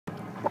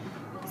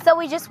So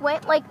we just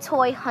went like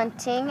toy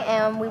hunting,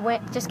 and we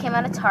just came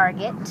out of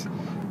Target,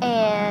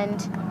 and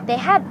they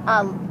had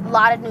a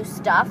lot of new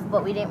stuff,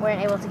 but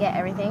weren't able to get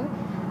everything.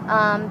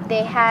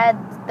 They had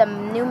the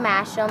new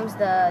Mash'ems,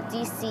 the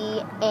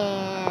DC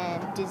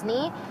and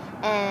Disney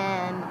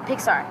and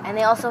Pixar, and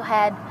they also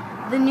had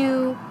the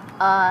new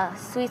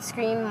Sweet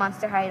Scream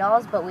Monster High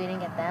dolls, but we didn't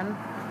get them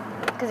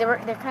because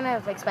they're kind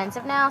of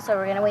expensive now, so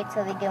we're gonna wait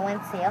till they go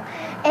on sale.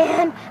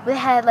 And we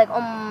had like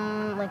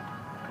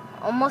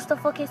almost a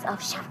full case of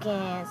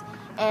Shopkins,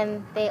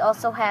 and they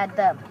also had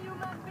the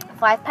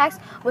 5-packs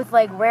with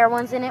like rare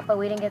ones in it, but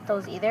we didn't get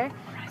those either.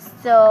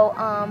 So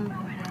I'm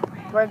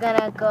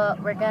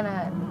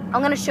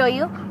gonna show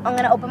you. I'm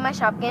gonna open my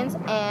Shopkins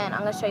and I'm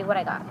gonna show you what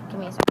I got. Give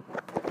me a second.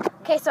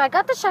 Okay, so I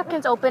got the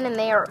Shopkins open, and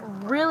they are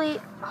really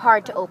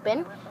hard to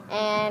open,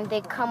 and they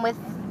come with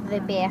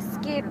the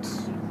basket,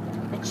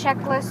 the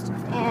checklist,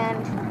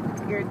 and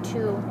your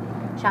 2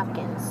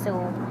 Shopkins.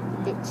 So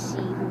let's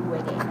see who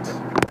I get.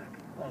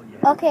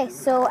 Okay,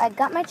 so I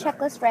got my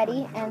checklist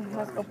ready, and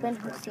let's open.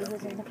 Let's see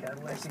who's in the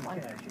first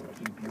one.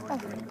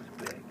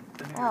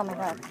 Oh my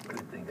god.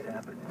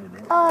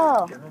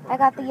 Oh, I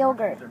got the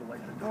yogurt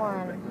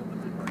one.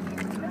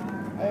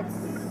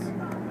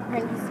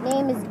 His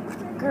name is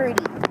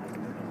Gertie,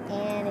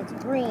 and it's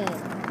green.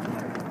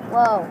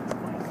 Whoa,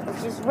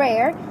 which is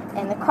rare,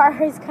 and the car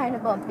is kind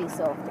of bumpy,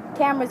 so the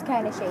camera's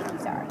kind of shaky,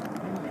 sorry.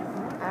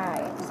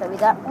 Alright, so we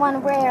got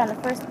one rare on the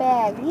first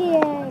bag.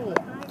 Yay!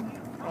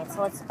 Alright,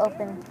 so let's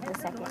open the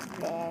second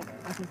bag.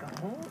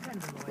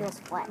 Feels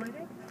flat.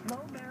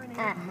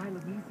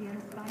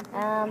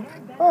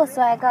 Oh,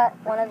 so I got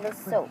one of the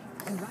soaps.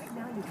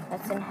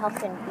 That's in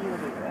health and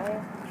beauty,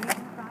 right?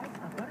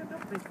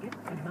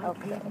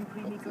 Okay,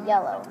 it's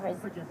yellow.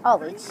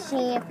 Oh, it's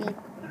champy.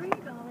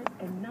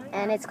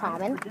 And it's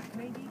common. So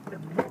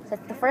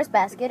that's the first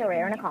basket, a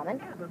rare and a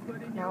common.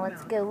 Now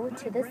let's go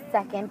to the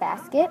second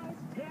basket.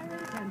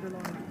 And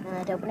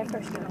let's open it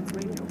first.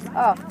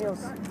 Oh, it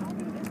feels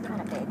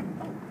kind of big.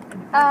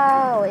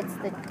 Oh, it's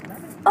the...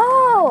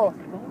 Oh!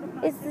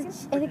 I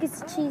think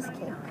it's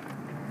cheesecake.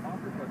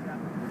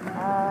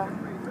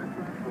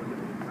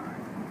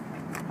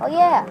 Oh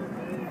yeah,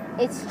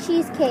 it's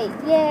cheesecake,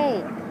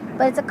 yay!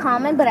 But it's a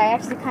common, but I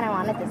actually kind of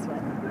wanted this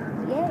one.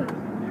 Yay.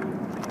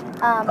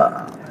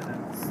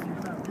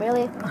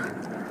 Really?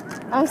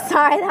 I'm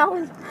sorry, that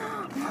was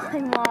my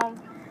mom.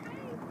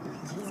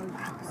 Jeez,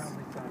 gross.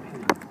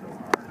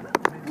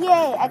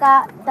 Yay, I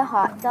got the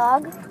hot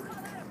dog.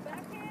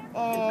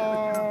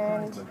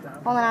 And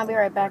hold on, I'll be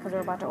right back because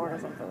we're about to order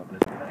some food.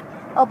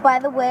 Oh, by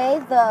the way,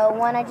 the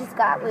one I just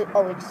got, we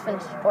just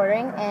finished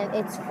ordering, and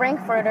it's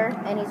Frankfurter,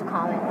 and he's a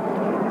common.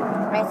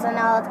 Right, so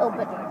now let's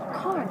open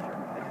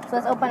So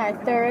let's open our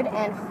third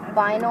and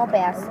final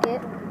basket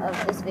of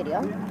this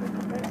video.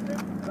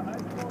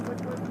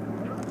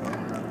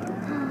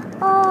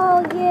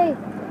 Oh, yay!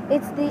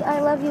 It's the I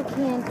Love You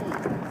candy.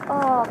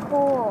 Oh,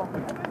 cool.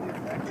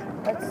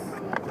 Let's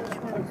see, which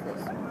one is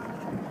this?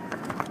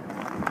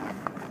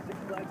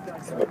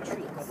 Sweet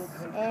Treats.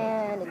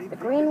 And it's the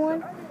green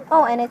one.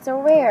 Oh, and it's a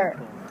rare.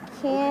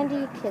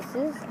 Candy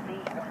Kisses.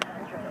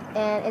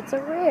 And it's a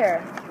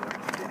rare.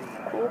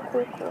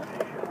 Cool.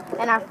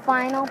 And our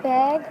final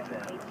bag.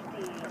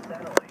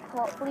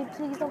 Hopefully,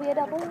 please don't be a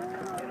double.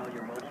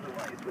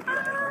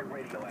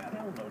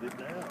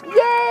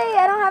 Yay!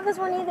 I don't have this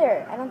one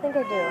either. I don't think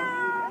I do.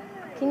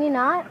 Can you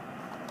not?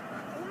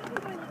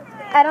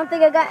 I don't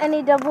think I got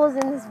any doubles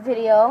in this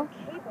video.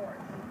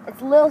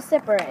 It's Lil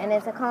Sipper, and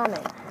it's a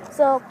common.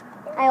 So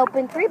I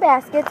opened 3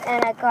 baskets,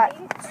 and I got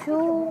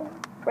 2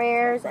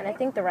 rares, and I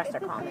think the rest are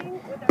common.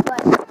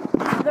 But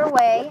either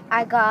way,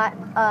 I got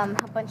a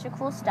bunch of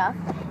cool stuff,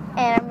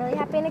 and I'm really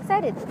happy and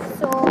excited.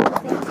 So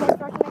thank you guys for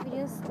watching my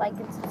videos. Like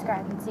and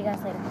subscribe, and see you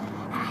guys later.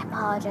 I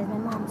apologize, my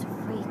mom's a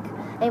freak.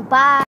 And bye!